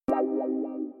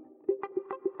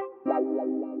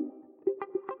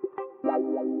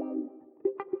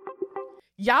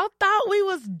Y'all thought we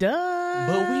was done.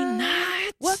 But we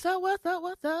not. What's up, what's up,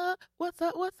 what's up? What's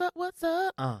up, what's up, what's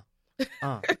up?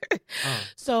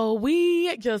 So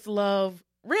we just love,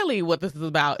 really what this is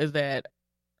about is that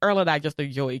Earl and I just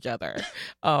enjoy each other.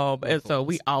 And so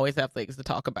we always have things to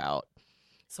talk about.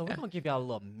 So we're going to give y'all a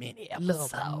little mini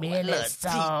episode.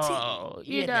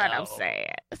 You know what I'm saying?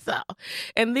 So,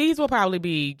 and these will probably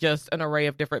be just an array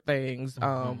of different things.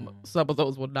 Some of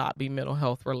those will not be mental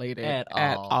health related at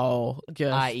all.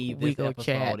 Just I.e. this we go episode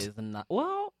chat. is not,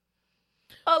 well,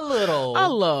 a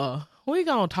little. We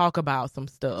gonna talk about some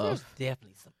stuff. There's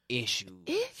definitely some issues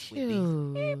with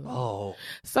these people.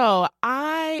 So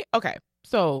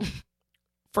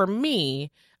for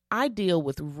me, I deal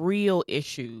with real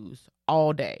issues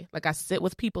all day. Like I sit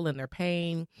with people in their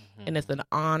pain, and it's an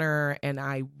honor, and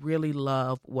I really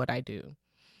love what I do.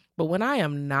 But when I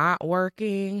am not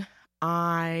working,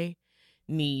 I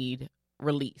need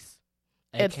release.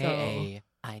 AKA,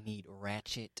 I need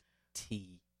Ratchet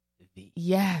TV.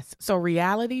 Yes. So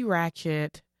reality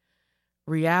ratchet,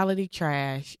 reality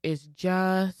trash is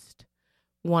just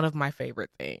one of my favorite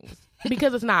things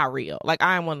because it's not real. Like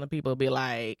I'm one of the people who be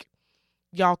like,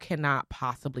 y'all cannot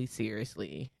possibly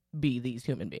seriously be these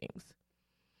human beings.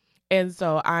 And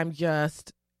so I'm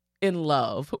just in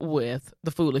love with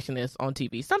the foolishness on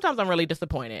TV. Sometimes I'm really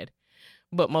disappointed,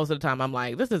 but most of the time I'm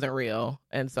like, this isn't real.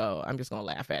 And so I'm just going to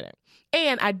laugh at it.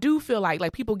 And I do feel like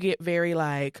people get very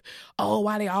like, oh,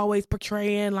 why they always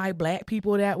portraying like black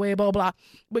people that way, blah, blah.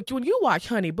 But when you watch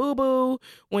Honey Boo Boo,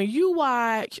 when you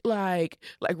watch like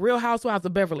Real Housewives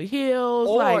of Beverly Hills.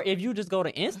 Or if you just go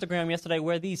to Instagram yesterday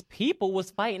where these people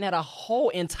was fighting at a whole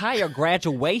entire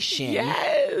graduation.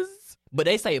 Yes. But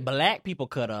they say black people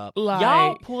cut up. Like,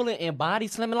 y'all pulling and body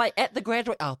slamming like at the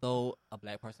graduate. Although a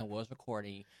black person was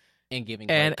recording and giving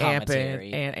great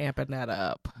commentary. Amping that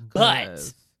up.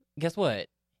 But guess what?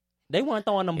 They weren't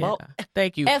throwing them both.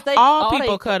 Thank you. All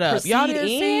people cut up. Y'all didn't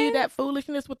see that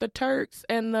foolishness with the Turks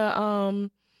and the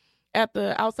at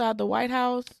the outside the White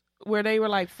House where they were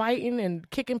like fighting and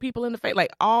kicking people in the face. Like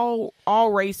all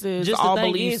races, just all the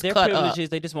thing beliefs is, their cut privileges,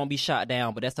 up. They just won't be shot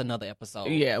down. But that's another episode.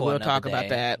 Yeah, we'll talk about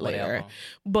that later.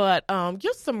 But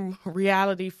just some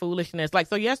reality foolishness. Like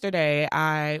so, yesterday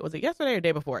was it yesterday or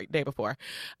day before? Day before,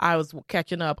 I was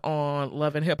catching up on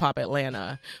Love and Hip Hop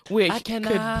Atlanta, which I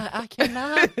cannot.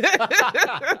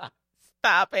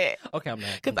 Stop it. Okay, I'm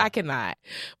not. Because I cannot.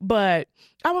 But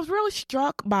I was really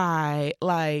struck by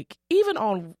like even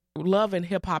on Love and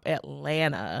Hip Hop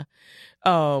Atlanta,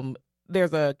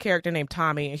 there's a character named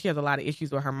Tommy, and she has a lot of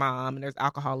issues with her mom, and there's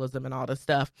alcoholism and all this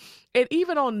stuff. And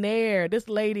even on there, this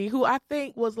lady who I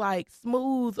think was like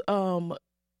smooth,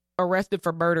 arrested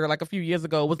for murder like a few years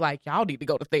ago, was like, y'all need to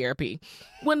go to therapy.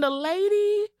 When the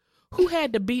lady who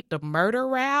had to beat the murder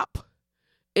rap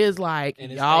is like,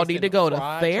 y'all need to go to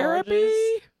therapy.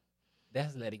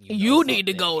 That's letting you know you need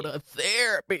to go to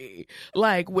therapy.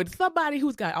 Like when somebody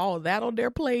who's got all that on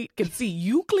their plate can see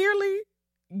you clearly,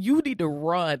 you need to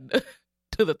run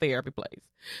to the therapy place.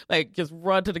 Like just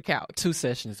run to the couch. 2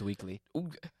 sessions weekly.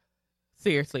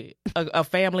 Seriously, a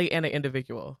family and an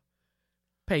individual.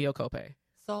 Pay your copay.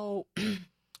 So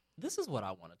this is what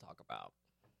I want to talk about.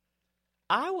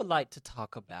 I would like to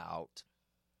talk about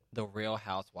the Real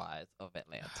Housewives of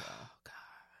Atlanta. Oh, God.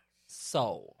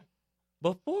 So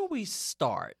before we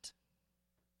start,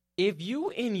 if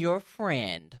you and your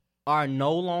friend are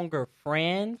no longer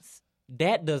friends,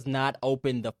 that does not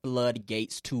open the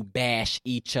floodgates to bash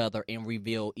each other and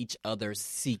reveal each other's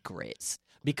secrets.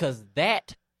 Because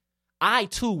that, I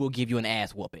too will give you an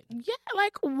ass whooping. Yeah,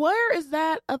 like where is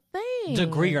that a thing?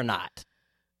 Degree or not.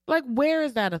 Like where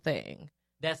is that a thing?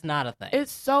 That's not a thing.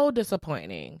 It's so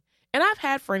disappointing. And I've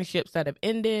had friendships that have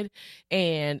ended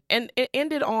and it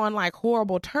ended on like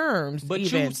horrible terms. But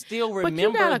even. you still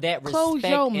remember that respect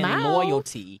and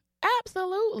loyalty.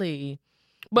 Absolutely.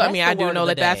 But I mean, I do know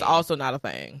that that's also not a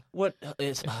thing. What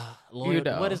is loyalty? You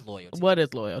know, what is loyalty? What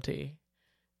is loyalty?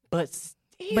 But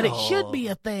it should be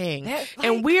a thing.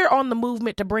 And we're on the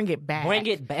movement to bring it back. Bring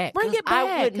it back.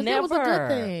 I would never. It was a good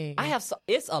thing.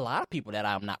 It's a lot of people that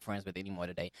I'm not friends with anymore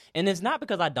today. And it's not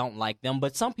because I don't like them,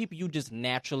 but some people you just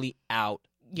naturally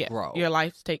outgrow. Your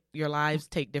lives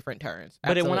take different turns.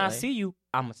 But when I see you,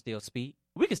 I'ma still speak.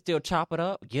 We can still chop it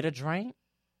up, get a drink,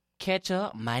 catch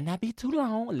up. Might not be too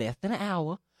long, less than an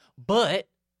hour. But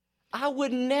I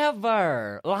would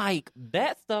never like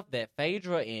that stuff that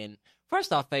Phaedra and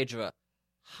first off, Phaedra,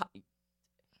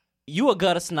 you a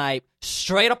gutter snipe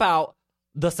straight up out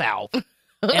the South,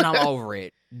 and I'm over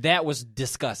it. That was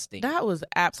disgusting. That was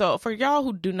so for y'all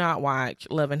who do not watch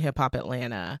Love and Hip Hop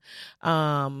Atlanta,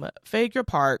 Phaedra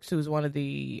Parks, who's one of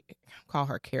the call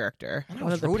her character. And I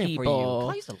One was of the rooting for you. people.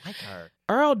 I used to like her.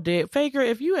 Earl did. Faker,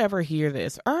 if you ever hear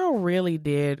this, Earl really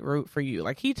did root for you.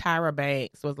 Like, Tyra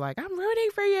Banks was like, I'm rooting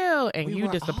for you. And We you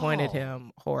were disappointed all.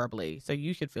 him horribly. So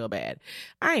you should feel bad.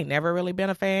 I ain't never really been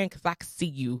a fan because I could see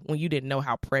you when you didn't know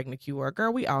how pregnant you were.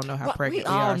 Girl, we all know how Well, pregnant we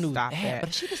we all are. knew Stop that, that.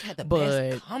 but she just had the But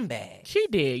best comeback. She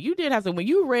did. You did have some. When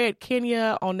you read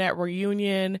Kenya on that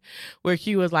reunion where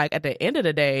she was like, at the end of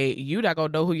the day, you not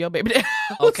going to know who your baby daddy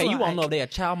was. Okay, you like, won't know if they're a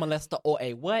child molester or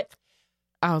a what?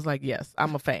 I was like, yes,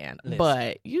 I'm a fan, Listen.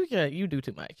 but you do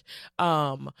too much.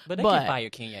 But they can fire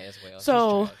Kenya as well.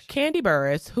 So She's trash. Candy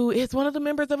Burris, who is one of the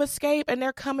members of Escape, and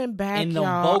they're coming back, And the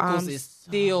y'all. vocals is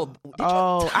still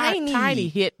Tiny. Tiny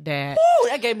Hit that. Woo,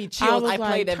 that gave me chills. was I played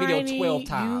like, that video Tiny, 12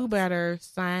 times. You better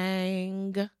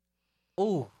sing.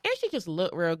 Ooh, And she just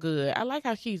looked real good. I like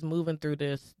how she's moving through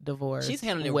this divorce. She's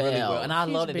handling it really well, and I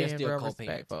love that they're being still real co-parenting.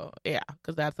 respectful. Yeah,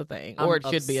 because that's a thing, I'm or it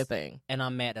should be a thing. and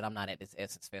I'm mad that I'm not at this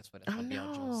Essence Fest for Oh, I'll be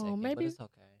on June no, 2nd, maybe- but it's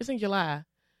okay. It's in July.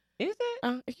 Is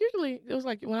it? It was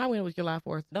like when I went, it was July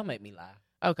 4th. Don't make me lie.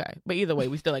 Okay, but either way,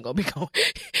 we still ain't gonna be going.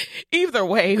 Either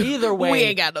way, we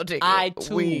ain't got no ticket. I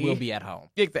too will be at home.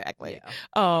 Exactly.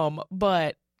 Yeah.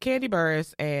 But Candy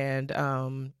Burris and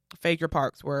Phaedra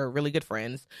Parks were really good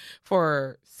friends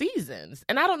for seasons,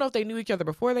 and I don't know if they knew each other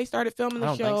before they started filming I the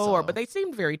don't think show, so. but they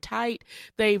seemed very tight.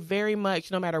 They very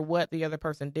much, no matter what the other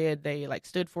person did, they like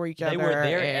stood for each other. They were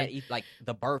there and at like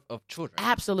the birth of children.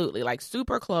 absolutely, like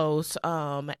super close.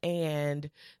 And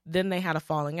then they had a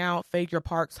falling out. Phaedra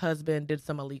Parks' husband did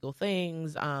some illegal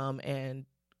things, and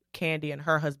Candy and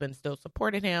her husband still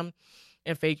supported him.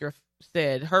 And Phaedra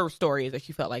said her story is that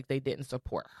she felt like they didn't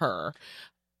support her.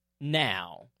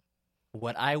 Now,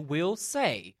 what I will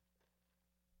say,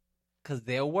 because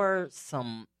there were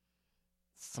some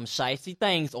shicey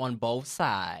things on both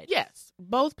sides. Yes,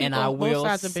 both people, And I will both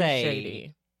sides have been say-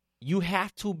 shady. You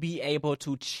have to be able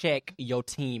to check your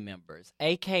team members,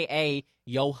 aka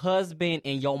your husband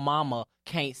and your mama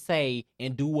can't say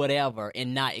and do whatever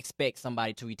and not expect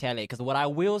somebody to retaliate. Because what I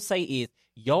will say is,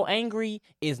 your angry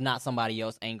is not somebody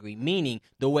else angry. Meaning,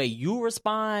 the way you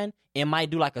respond and might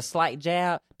do like a slight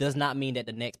jab does not mean that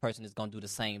the next person is gonna do the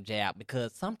same jab.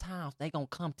 Because sometimes they gonna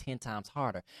come 10 times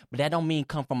harder, but that don't mean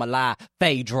come from a lie,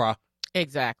 Phaedra.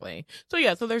 Exactly. So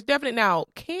yeah, so there's definitely now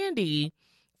Candy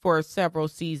for several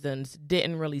seasons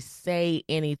didn't really say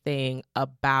anything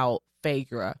about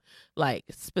Phaedra, like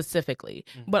specifically,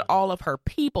 but all of her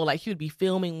people, like she would be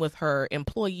filming with her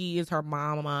employees, her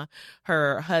mama,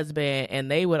 her husband,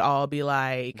 and they would all be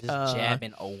like, Just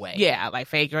jabbing away. yeah, like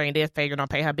Phaedra ain't this, Phaedra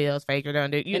don't pay her bills, Phaedra don't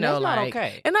do, you And know, that's not like,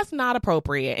 okay. and that's not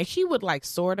appropriate. And she would like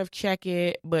sort of check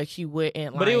it, but she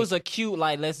wouldn't. But like, it was a cute,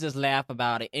 like, let's just laugh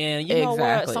about it. And you know what?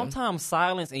 Exactly. Sometimes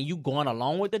silence and you going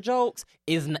along with the jokes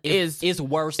is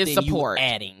worse is than support. you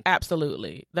adding.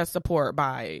 Absolutely, that's support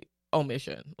by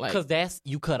omission, like Because that's,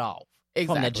 you cut off from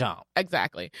Exactly. the jump.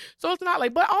 Exactly. So it's not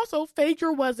like, but also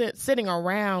Phaedra wasn't sitting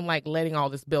around like letting all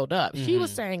this build up. She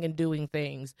was saying and doing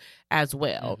things as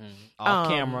well. Off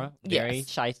camera, very yes.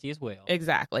 shiesty as well.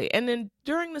 Exactly. And then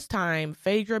during this time,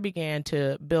 Phaedra began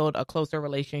to build a closer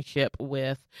relationship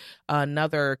with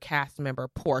another cast member,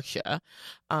 Portia.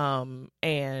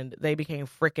 And they became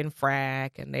frickin'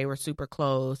 frack and they were super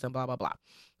close and blah, blah, blah.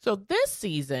 So this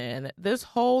season, this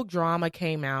whole drama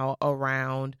came out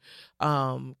around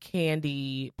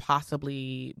Candy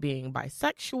possibly being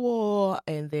bisexual,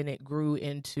 and then it grew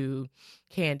into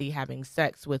Candy having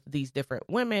sex with these different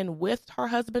women with her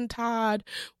husband Todd,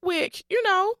 which, you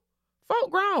know,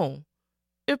 folk grown.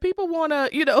 If people want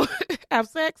to, have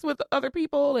sex with other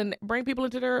people and bring people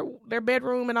into their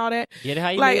bedroom and all that, Get it how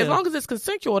you like live. as long as it's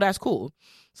consensual, that's cool.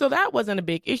 So that wasn't a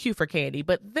big issue for Candy.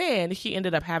 But then she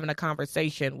ended up having a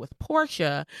conversation with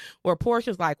Portia where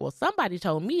Portia's like, well, somebody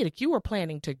told me that you were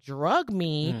planning to drug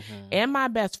me and my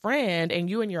best friend, and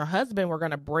you and your husband were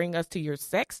going to bring us to your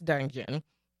sex dungeon.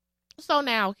 So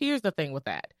now here's the thing with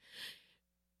that.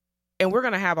 And we're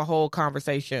going to have a whole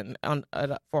conversation on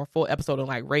for a full episode on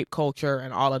like rape culture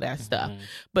and all of that stuff.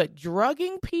 But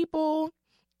drugging people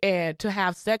and to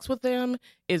have sex with them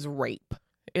is rape.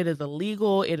 It is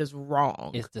illegal. It is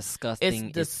wrong. It's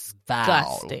disgusting. It's vile.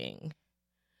 disgusting.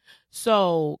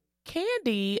 So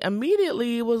Candy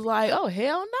immediately was like, oh,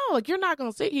 hell no. Like, you're not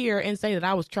going to sit here and say that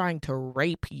I was trying to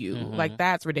rape you. Like,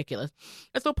 that's ridiculous.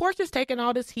 And so Portia's taking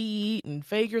all this heat, and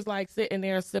Phaedra's like sitting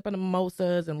there sipping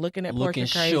mimosas and looking at Portia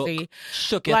crazy.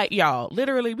 Shook it. Like, y'all,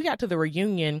 literally, we got to the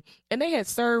reunion and they had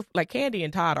served, like, Candy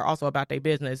and Todd are also about their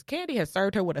business. Candy had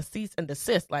served her with a cease and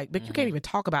desist. Like, but you can't even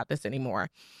talk about this anymore.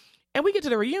 And we get to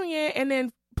the reunion, and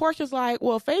then Portia's like,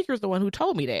 well, Phaedra's the one who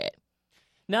told me that.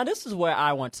 Now, this is where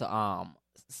I want to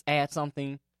add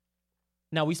something.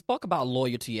 Now, we spoke about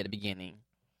loyalty at the beginning.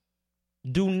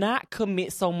 Do not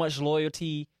commit so much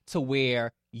loyalty to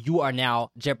where you are now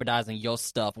jeopardizing your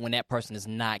stuff when that person is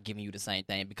not giving you the same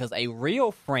thing. Because a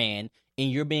real friend,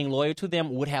 and you're being loyal to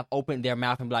them, would have opened their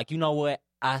mouth and be like, you know what?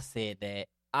 I said that.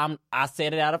 I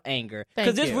said it out of anger.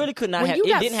 Because this really could not have, it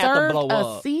didn't have to blow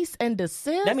up. Cease and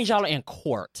desist. That means y'all are in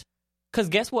court. Because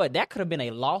guess what? That could have been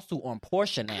a lawsuit on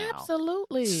Portia now.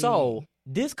 Absolutely. So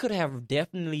this could have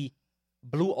definitely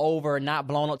blew over, not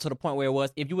blown up to the point where it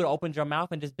was. If you would have opened your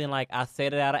mouth and just been like, I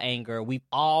said it out of anger. We've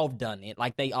all done it.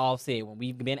 Like they all said. When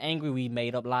we've been angry, we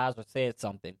made up lies or said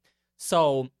something.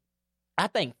 So I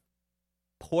think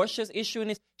Portia's issue in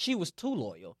this, she was too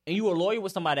loyal. And you were loyal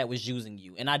with somebody that was using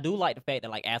you. And I do like the fact that,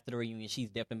 like, after the reunion, she's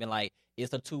definitely been like,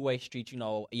 it's a two-way street, you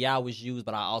know. Yeah, I was used,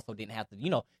 but I also didn't have to, you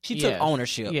know, she took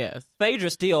ownership. Yes.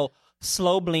 Phaedra still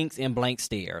slow blinks and blank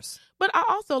stares. But I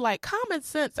also, like, common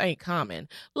sense ain't common.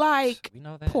 Like, We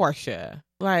know that. Portia,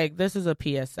 like, this is a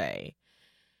PSA.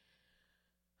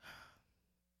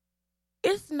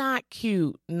 It's not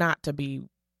cute not to be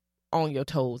on your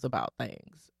toes about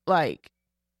things. Like,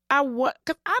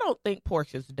 because I don't think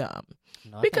Portia's dumb.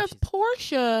 No, I Because think she's-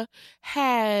 Portia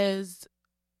has,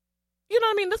 you know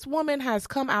what I mean? This woman has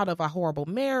come out of a horrible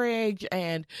marriage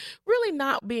and really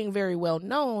not being very well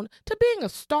known to being a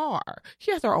star.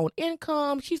 She has her own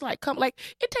income. She's like,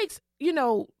 it takes, you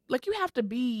know, like you have to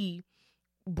be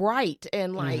bright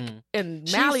and like, and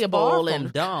She's malleable far from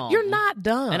and dumb. you're not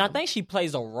dumb. And I think she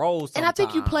plays a role sometimes. And I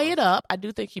think you play it up. I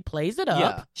do think she plays it up.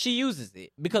 Yeah, she uses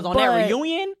it. Because on that But-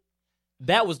 reunion,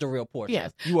 that was the real Portia.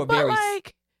 Yes. You were But very...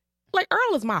 like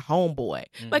Earl is my homeboy.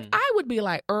 Like I would be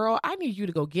like, Earl, I need you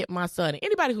to go get my son. And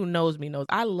anybody who knows me knows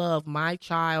I love my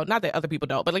child. Not that other people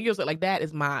don't, but like you're like that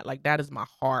is my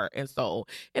heart and soul.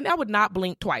 And I would not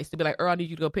blink twice to be like, Earl, I need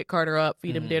you to go pick Carter up,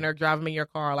 feed him dinner, drive him in your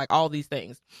car, like all these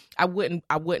things. I wouldn't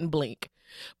blink.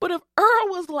 But if Earl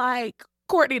was like,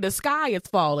 Courtney, the sky is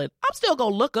falling, I'm still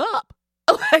gonna look up.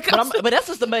 Like, but that's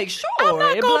just to make sure. I'm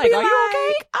not It'd gonna be be like, like, are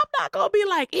you okay? I'm not gonna be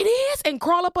like, it is, and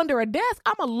crawl up under a desk.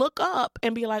 I'm gonna look up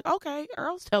and be like, okay,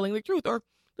 Earl's telling the truth, or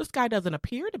the sky doesn't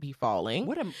appear to be falling.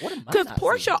 What am I Because not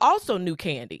Portia seeing? also knew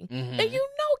Candy, Mhm. and you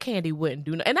know Candy wouldn't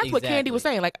do, and that's what Candy was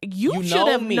Exactly. saying. Like you You should know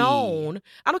have me. known.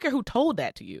 I don't care who told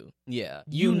that to you. Yeah,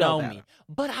 You you know know better. me.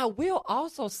 But I will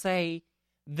also say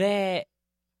that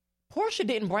Portia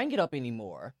didn't bring it up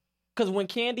anymore. Because when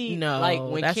Candy, No,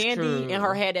 when that's Candy true. and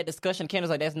her had that discussion, Candy was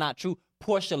like, that's not true.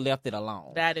 Portia left it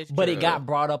alone. That is, But true. it got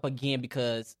brought up again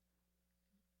because,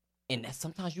 and that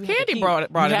sometimes you have Candy to keep, brought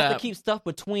it you have up. to keep stuff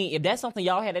between. If that's something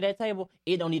y'all had at that table,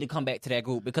 it don't need to come back to that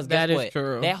group because That guess is what?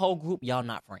 true. That whole group, y'all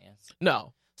not friends.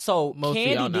 No, So Most of y'all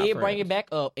Candy not did bring friends. it back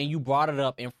up, and you brought it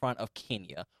up in front of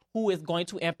Kenya, who is going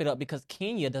to amp it up because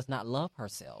Kenya does not love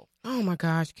herself. oh my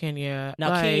gosh, Kenya. Now,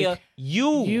 like, Kenya,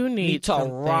 you need to some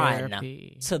run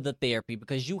therapy. to the therapy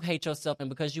because you hate yourself, and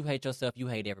because you hate yourself, you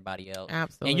hate everybody else.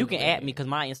 Absolutely. And you can add me because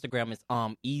my Instagram is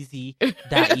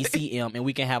easy.ecm, and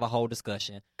we can have a whole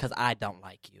discussion because I don't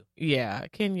like you. Yeah,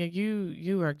 Kenya,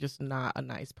 you are just not a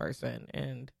nice person,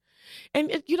 and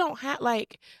you don't have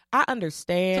like I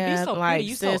understand so pretty, like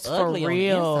you so sis for ugly on the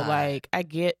real. inside. Like I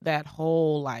get that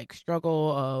whole like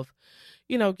struggle of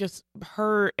just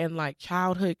hurt and like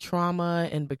childhood trauma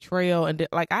and betrayal and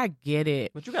like I get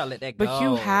it. But you gotta let that go. But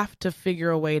you have to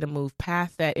figure a way to move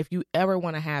past that if you ever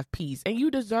want to have peace. And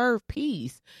you deserve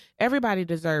peace. Everybody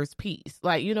deserves peace.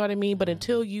 Like, you know what I mean? But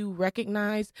until you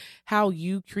recognize how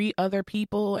you treat other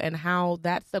people and how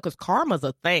that's because karma's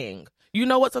a thing. You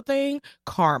know what's a thing?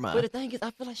 Karma. But the thing is,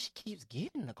 I feel like she keeps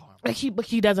getting the karma. Like but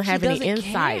she doesn't have any doesn't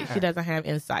insight. care. She doesn't have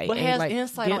insight. But And, has like,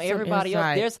 insight get on some everybody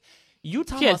insight. else. You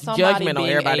talking She about has somebody judgment on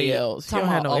being everybody else. She talking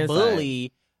don't have about no a insight.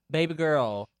 bully, baby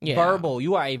girl. Yeah. Verbal.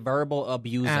 You are a verbal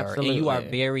abuser, and you are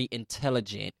Absolutely. very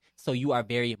intelligent. So you are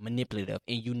very manipulative,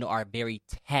 and you are very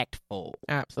tactful.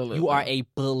 Absolutely. You are a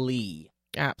bully.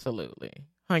 Absolutely.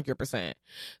 100%.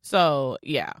 So,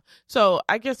 yeah. So,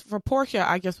 I guess for Portia,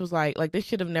 I just was like this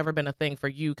should have never been a thing for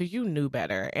you because you knew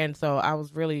better. And so, I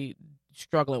was really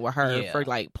struggling with her Yeah. for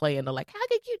like playing the like, how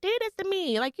could you do this to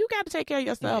me? Like, you got to take care of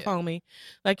yourself, Yeah. homie.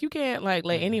 Like, you can't like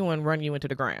let Mhm. anyone run you into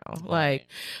the ground. Right. Like,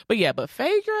 but yeah, but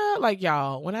Phaedra, like,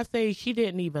 y'all, when I say she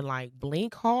didn't even like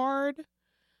blink hard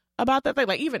about that thing,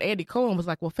 like, even Andy Cohen was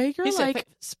like, well, Phaedra, He like, said,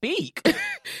 speak.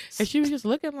 and she was just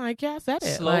looking like, yeah, I said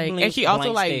it. Slow Like, and blinks, she also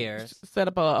blank like stares. set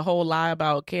up a whole lie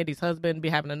about Candy's husband be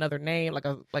having another name, like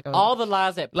a All the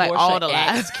lies that Like, Portia all the lies.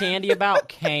 asked Candy about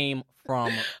came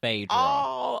from Phaedra.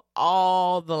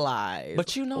 all the lies.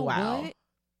 But you know Wow. what?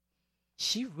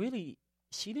 She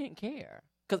didn't care.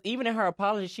 Because even in her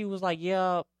apology, she was like,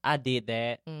 "Yep, I did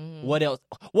that. Mhm. What else?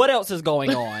 What else is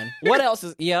going on? What else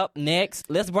is? Yep, next.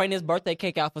 Let's bring this birthday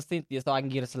cake out for Cynthia so I can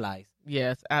get a slice."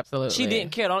 Yes, absolutely. She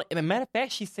didn't care. As a matter of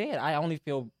fact, she said, "I only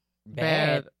feel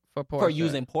bad for Portia. for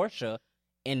using Portia,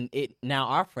 and it now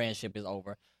our friendship is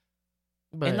over."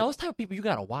 But and those type of people you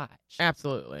gotta watch.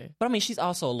 absolutely. But I mean, she's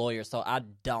also a lawyer, so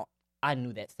I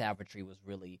knew that savagery was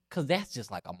really, because that's just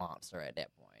like a monster at that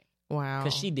point. Wow.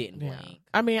 Because she didn't blink.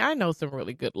 I mean, I know some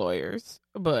really good lawyers,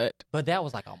 but that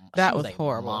was like that she was a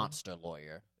horrible. monster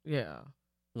lawyer. Yeah.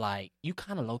 Like, you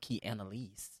kind of low key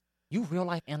Annalise. You real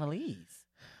life Annalise.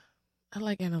 I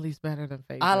like Annalise better than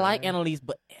Phaedra. I like Annalise,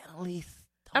 but Annalise.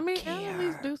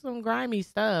 Annalise do some grimy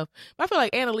stuff. But I feel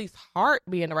like Annalise heart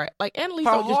be in the right. Like Annalise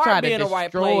Her don't just try heart to be in the right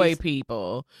destroy place.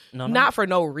 people, No. not for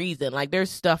no reason. Like there's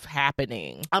stuff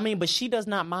happening. I mean, but she does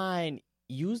not mind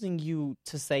using you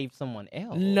to save someone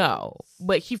else. No,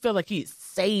 but she feel like he's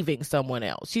saving someone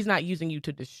else. She's not using you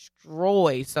to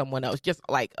destroy someone else. Just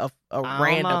like a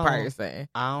random person.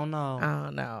 I don't know. I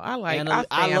don't know. I like.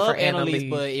 I love for Annalise,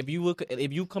 but if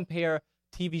you compare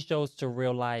TV shows to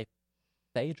real life,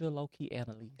 Phaedra low key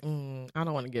Annalise. I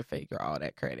don't want to give Phaedra all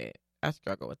that credit. I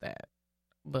struggle with that.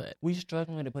 But we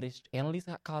struggling with it, but Annalise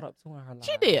got caught up to in her life.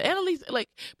 She did. Annalise, but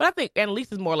I think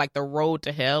Annalise is more like the road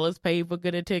to hell is paved with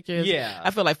good intentions. Yeah.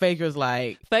 I feel like Phaedra's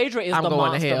like, Phaedra is I'm the going to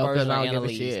monster hell 'cause version I of don't give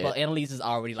a Annalise. shit. But Annalise is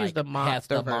already She's the has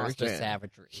monster the monster version.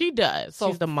 savagery. She does. So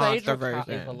She's the monster Phaedra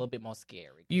version. is a little bit more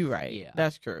scary. You right. Yeah.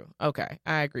 That's true. Okay.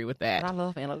 I agree with that. But I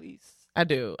love Annalise. I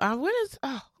do.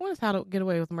 When is How to Get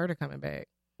Away with Murder coming back?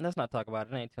 Let's not talk about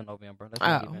it. It ain't till November. Let's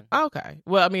not even. Okay.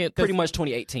 Well, I mean, Pretty much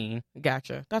 2018.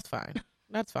 Gotcha. That's fine.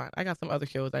 That's fine. I got some other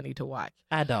shows I need to watch.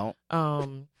 I don't.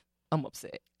 I'm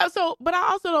upset. But I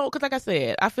also don't, because like I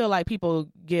said, I feel like people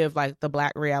give like the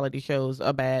black reality shows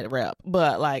a bad rep.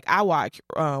 But like I watch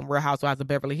Real Housewives of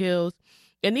Beverly Hills,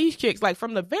 and these chicks, like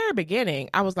from the very beginning,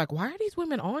 I was like, why are these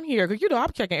women on here? Because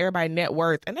I'm checking everybody's net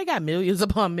worth, and they got millions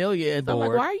upon millions. I'm like,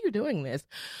 why are you doing this?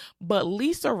 But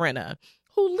Lisa Rinna.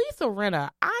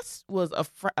 I was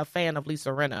a fan of Lisa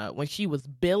Rinna when she was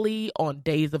Billy on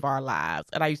Days of Our Lives,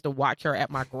 and I used to watch her at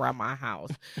my grandma's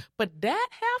house. But that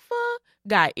heifer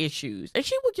got issues, and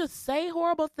she would just say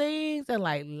horrible things and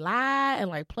like lie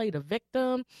and like play the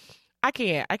victim. I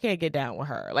can't get down with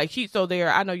her. Like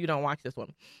I know you don't watch this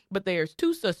one, but there's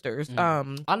two sisters.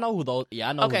 I know who those. Yeah,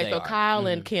 I know. Okay, who they so are. Kyle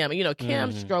and Kim. You know,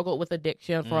 Kim struggled with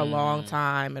addiction for a long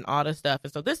time and all this stuff.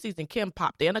 And so this season, Kim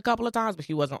popped in a couple of times, but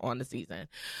she wasn't on the season.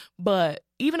 But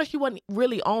even if she wasn't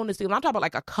really on the season, I'm talking about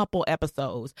like a couple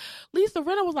episodes. Lisa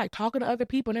Rinna was like talking to other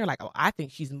people, and they're like, "Oh, I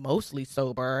think she's mostly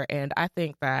sober, and I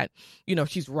think that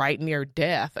she's right near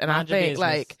death." And I think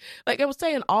like it was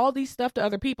saying all these stuff to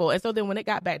other people. And so then when it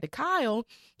got back to Kyle,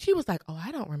 she was like, "Oh,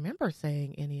 I don't remember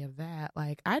saying any of that.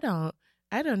 Like I don't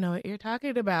know what you're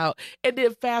talking about." And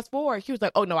then fast forward, she was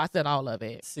like, "Oh no, I said all of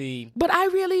it." See, but I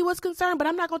really was concerned, but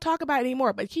I'm not going to talk about it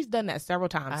anymore. But she's done that several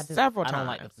times. I don't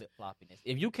like the flip floppiness.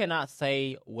 If you cannot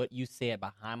say what you said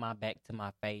behind my back to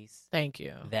my face, thank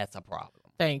you. That's a problem.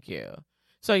 Thank you.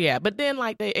 So yeah, but then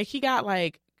like she got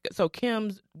like. So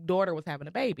Kim's daughter was having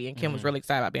a baby, and Kim was really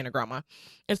excited about being a grandma.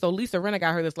 And so Lisa Rinna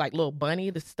got her this like little bunny,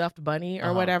 the stuffed bunny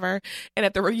or whatever. And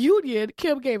at the reunion,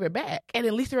 Kim gave it back. And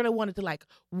then Lisa Rinna wanted to like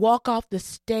walk off the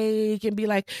stage and be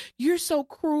like, "You're so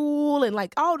cruel," and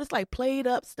like all this like played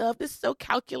up stuff. This is so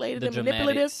calculated and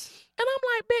manipulative. And I'm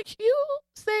like, bitch, you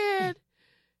said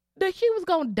that she was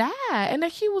gonna die and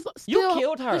that she was still, you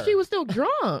killed her. That she was still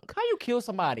drunk. How you kill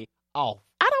somebody off?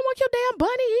 I don't want your damn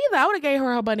bunny either. I would have gave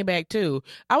her bunny back too.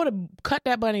 I would have cut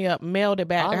that bunny up, mailed it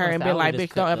back to her, and been like,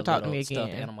 "Bitch, don't ever talk to me again."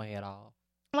 Animal head off.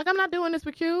 Like, I'm not doing this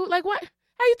with you. Like, what?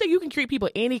 How you think you can treat people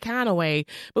any kind of way?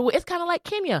 But it's kind of like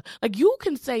Kenya. Like, you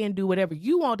can say and do whatever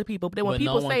you want to people, but then when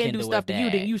people say and do stuff to you,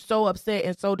 then you so upset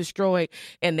and so destroyed,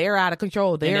 and they're out of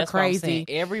control. They're crazy.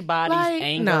 Everybody's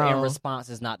anger and response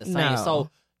is not the same.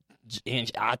 So.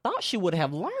 And I thought she would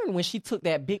have learned when she took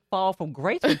that big fall from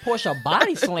grace when Portia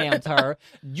body slammed her.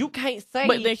 You can't say,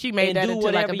 but then she made that into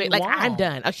like a bit like I'm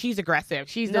done. Oh, she's aggressive.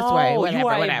 She's this way. Whatever, you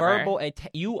are whatever. a verbal.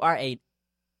 You are a.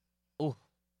 Ooh,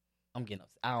 I'm getting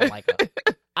upset. I don't like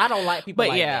her. I don't like people. But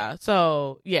like that.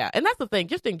 So and that's the thing.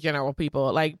 Just in general,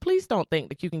 people like please don't think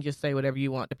that you can just say whatever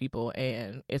you want to people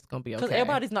and it's gonna be okay. Because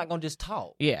everybody's not gonna just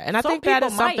talk. Yeah, and I think that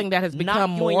is something that has become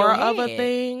more of a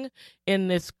thing in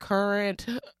this current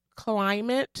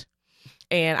climate,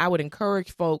 And I would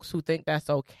encourage folks who think that's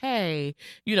okay,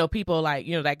 people like,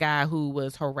 that guy who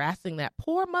was harassing that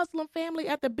poor Muslim family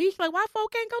at the beach. Like, why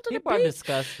folk can't go to People the are beach?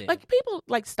 disgusting. Like, people,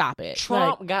 like, stop it.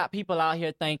 Trump got people out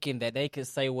here thinking that they could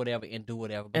say whatever and do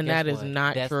whatever. But and that is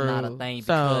not That's true. That's not a thing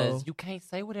because you can't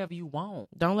say whatever you want.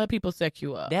 Don't let people sex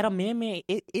you up. That amendment,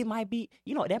 it might be,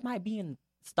 that might be in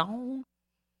stone,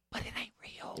 but it ain't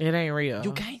real. It ain't real.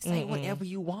 You can't say whatever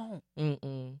you want.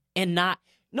 Mm-mm. And not,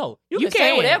 no, you can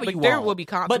say whatever you want. There will be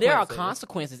consequences. But there are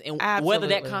consequences. And Absolutely. Whether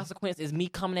that consequence is me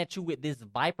coming at you with this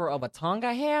viper of a tongue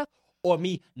I have, or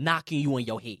me knocking you in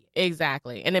your head.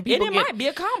 Exactly. And then people might be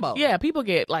a combo. Yeah, people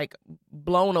get like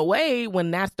blown away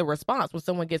when that's the response, when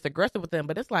someone gets aggressive with them.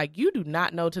 But it's like, you do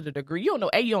not know to the degree. You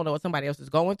don't know what somebody else is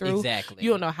going through. Exactly.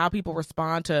 You don't know how people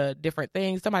respond to different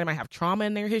things. Somebody might have trauma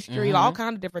in their history, all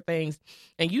kind of different things.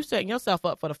 And you setting yourself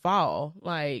up for the fall.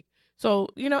 Like, so,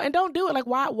 and don't do it. Like,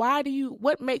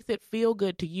 what makes it feel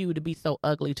good to you to be so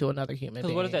ugly to another human being?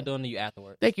 Because what is that doing to you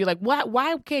afterwards? Thank you. Like,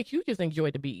 why can't you just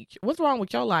enjoy the beach? What's wrong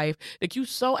with your life that you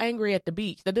so angry at the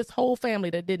beach that this whole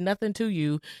family that did nothing to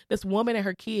you, this woman and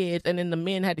her kids, and then the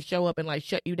men had to show up and like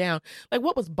shut you down? Like,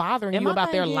 what was bothering you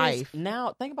about their life?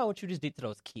 Now, think about what you just did to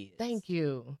those kids. Thank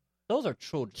you. Those are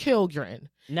children. Children.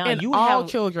 Now and you all have,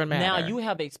 children matter. Now you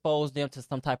have exposed them to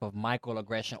some type of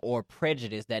microaggression or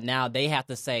prejudice that now they have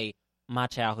to say, my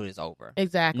childhood is over.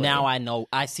 Exactly. Now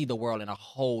I see the world in a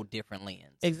whole different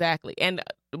lens. Exactly. And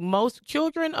most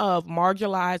children of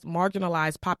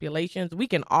marginalized populations, we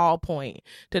can all point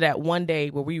to that one day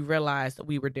where we realized that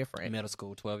we were different. Middle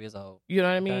school, 12 years old. You know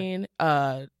what I mean?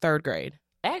 3rd grade.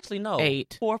 Actually, no.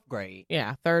 8. 4th grade.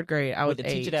 Yeah, 3rd grade. I was with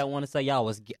the 8. teacher that wanted to say y'all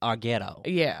was our ghetto.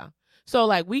 Yeah. So,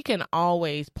 like, we can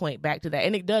always point back to that.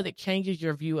 And it changes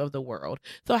your view of the world.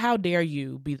 So how dare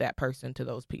you be that person to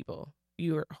those people?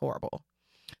 You're horrible.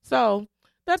 So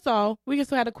that's all. We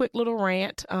just had a quick little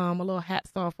rant, a little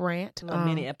hats off rant. A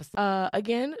mini episode.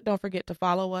 Again, don't forget to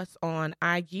follow us on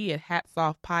IG at Hats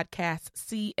Off Podcast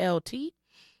CLT,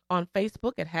 on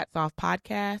Facebook at Hats Off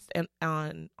Podcast, and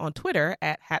on Twitter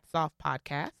at Hats Off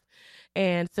Podcast.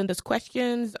 And send us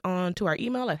questions to our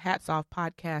email at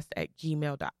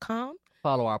hatsoffpodcast@gmail.com.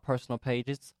 Follow our personal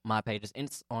pages. My page is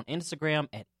on Instagram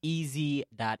at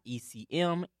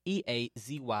easy.ecm,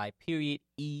 EAZY.ECM.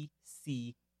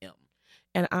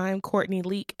 And I'm Courtney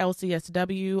Leak,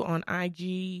 LCSW, on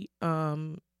IG,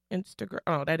 Instagram.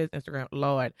 Oh, that is Instagram.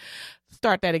 Lord.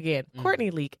 Start that again.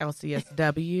 Courtney Leak,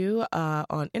 LCSW,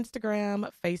 on Instagram,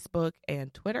 Facebook,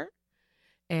 and Twitter.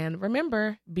 And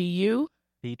remember, be you.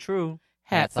 Be true.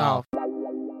 Hats off.